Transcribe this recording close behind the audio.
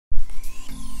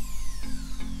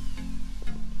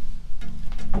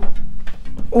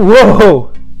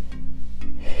Whoa!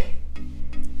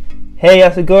 Hey,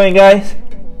 how's it going, guys?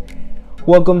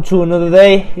 Welcome to another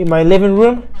day in my living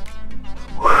room.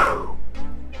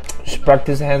 Just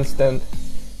practice handstand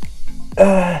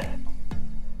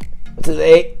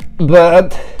today,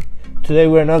 but today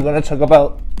we're not gonna talk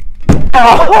about.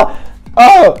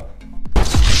 Oh!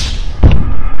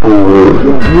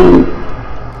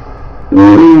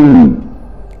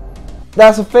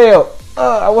 That's a fail.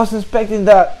 I wasn't expecting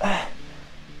that.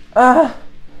 Alright,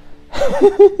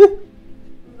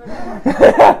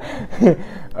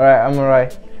 I'm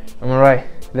alright.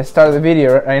 Let's start the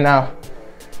video right now.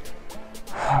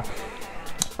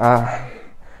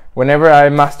 Whenever I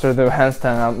master the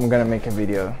handstand, I'm gonna make a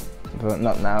video, but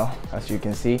not now, as you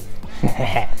can see.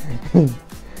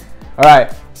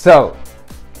 Alright, so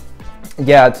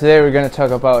yeah, today we're gonna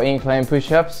talk about incline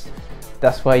push-ups.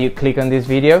 That's why you click on this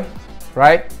video,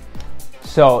 right?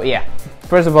 So yeah,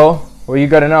 first of all, what you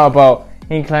gotta know about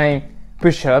incline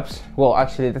push-ups, well,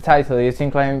 actually the title is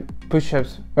incline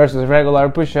push-ups versus regular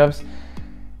push-ups,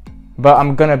 but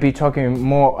I'm gonna be talking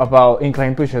more about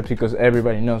incline push-ups because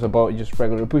everybody knows about just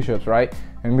regular push-ups, right?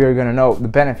 And we're gonna know the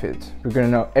benefits, we're gonna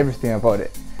know everything about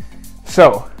it.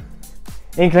 So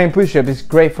incline push-up is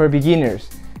great for beginners.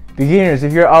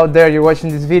 If you're out there, you're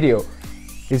watching this video,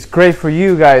 it's great for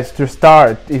you guys to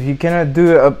start. If you cannot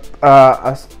do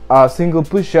a single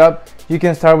push-up, you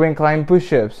can start with incline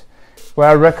push-ups. What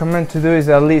I recommend to do is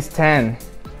at least 10.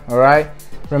 Alright,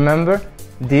 remember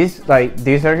these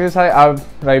exercises are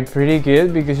like pretty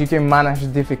good because you can manage the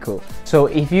difficult. So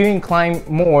if you incline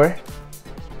more,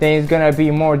 then it's gonna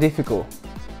be more difficult,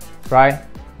 right?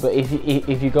 But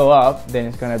if you go up, then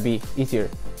it's gonna be easier.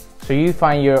 So you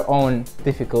find your own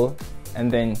difficult and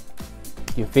then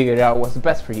you figure out what's the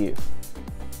best for you.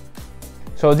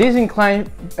 So this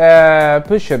incline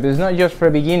push-up is not just for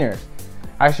beginners.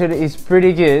 Actually, it's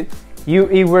pretty good.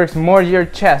 It works more your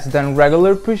chest than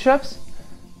regular push-ups.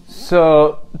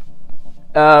 So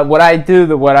what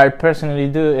I personally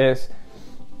do is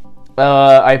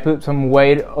I put some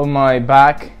weight on my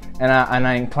back and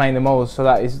I incline the most, so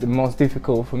that is the most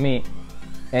difficult for me,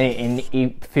 and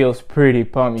it feels pretty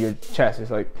pumped. Your chest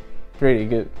is like pretty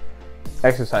good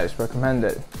exercise,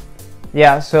 recommended.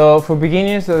 Yeah, so for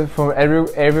beginners, for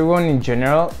everyone in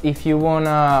general, if you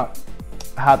wanna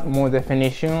have more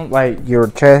definition, like your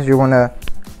chest, you wanna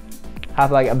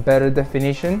have like a better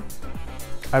definition,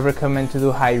 I recommend to do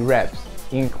high reps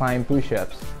incline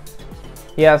push-ups.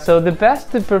 Yeah, so the best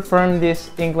to perform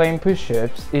these incline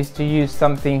push-ups is to use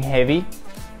something heavy,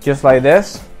 just like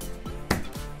this,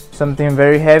 something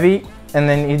very heavy, and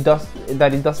then it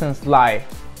doesn't slide.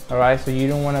 Alright, so you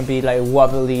don't want to be like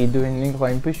wobbly doing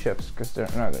incline push-ups because they're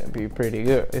not going to be pretty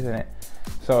good, isn't it?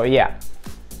 So yeah,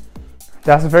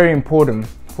 that's very important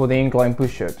for the incline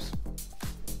push-ups.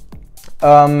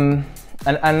 And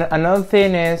another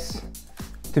thing is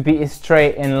to be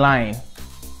straight in line.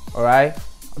 Alright,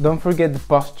 don't forget the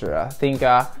posture. I think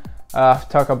I've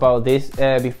talked about this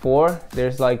before.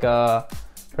 There's like a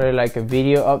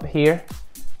video up here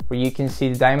where you can see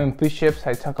the diamond push-ups.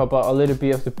 I talk about a little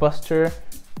bit of the posture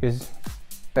because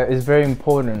it's very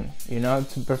important, you know,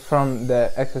 to perform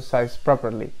the exercise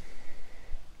properly.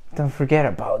 Don't forget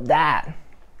about that.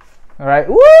 Alright,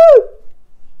 woo!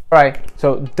 Alright,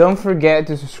 so don't forget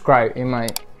to subscribe in my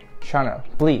channel.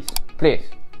 Please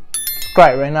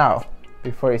subscribe right now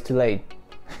before it's too late.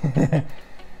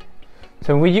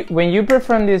 So when you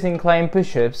perform these incline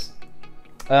push-ups,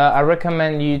 I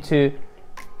recommend you to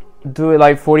do it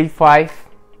like 45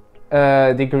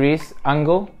 degrees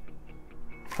angle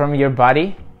from your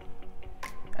body,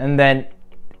 and then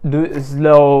do it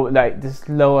slow, like as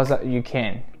slow as you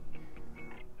can,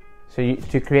 so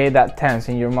to create that tense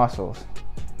in your muscles.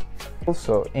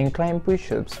 Also, incline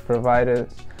push-ups provide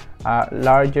us a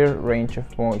larger range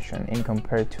of motion in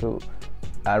compared to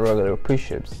regular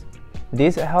push-ups.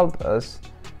 This helps us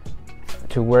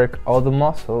to work all the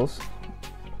muscles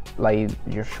like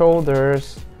your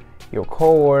shoulders, your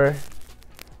core,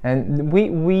 and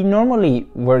we normally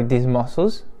work these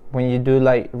muscles when you do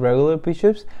like regular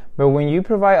push-ups, but when you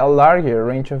provide a larger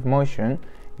range of motion,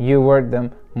 you work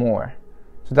them more.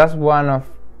 So that's one of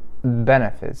the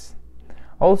benefits.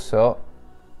 Also,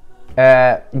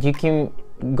 you can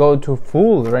go to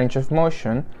full range of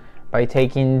motion by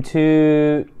taking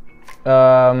two,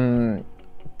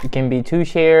 it can be 2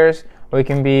 chairs, or it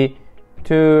can be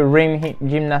 2 ring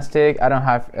gymnastics. I don't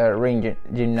have ring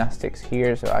gymnastics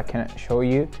here, so I cannot show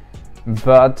you,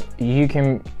 but you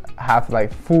can have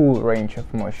like full range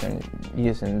of motion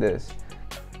using this.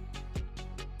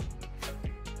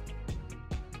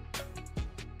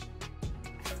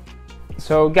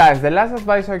 So guys, the last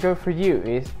advice I got for you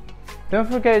is don't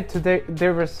forget to the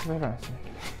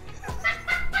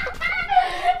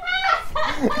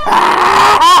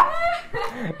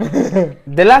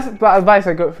last advice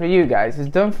I got for you guys is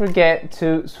don't forget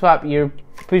to swap your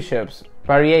push-ups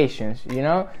variations. You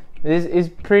know, this is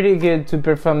pretty good to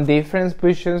perform different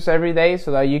push-ups every day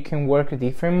so that you can work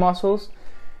different muscles.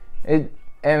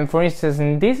 And for instance,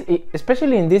 in this,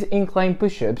 especially in these incline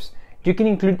push-ups, you can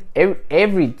include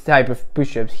every type of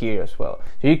push-ups here as well.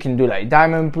 So you can do like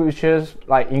diamond push-ups,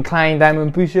 like incline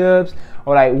diamond push-ups,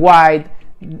 or like wide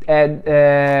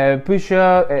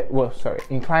push-up.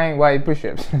 Incline wide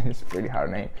push-ups. It's a pretty hard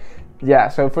name. Yeah.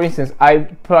 So for instance, I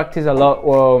practice a lot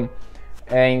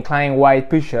incline wide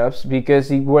push-ups because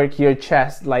it works your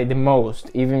chest like the most,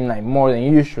 even like more than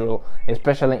usual,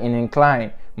 especially in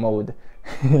incline mode.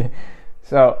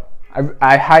 So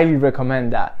I highly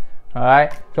recommend that.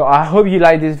 Alright, so I hope you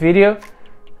like this video.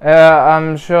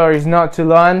 I'm sure it's not too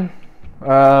long.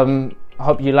 I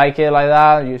hope you like it like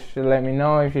that. You should let me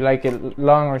know if you like it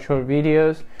long or short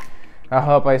videos. I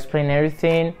hope I explain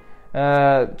everything.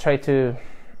 Try to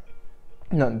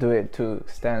not do it too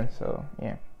extent, so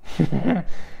yeah.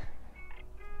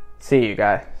 See you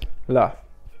guys. Love.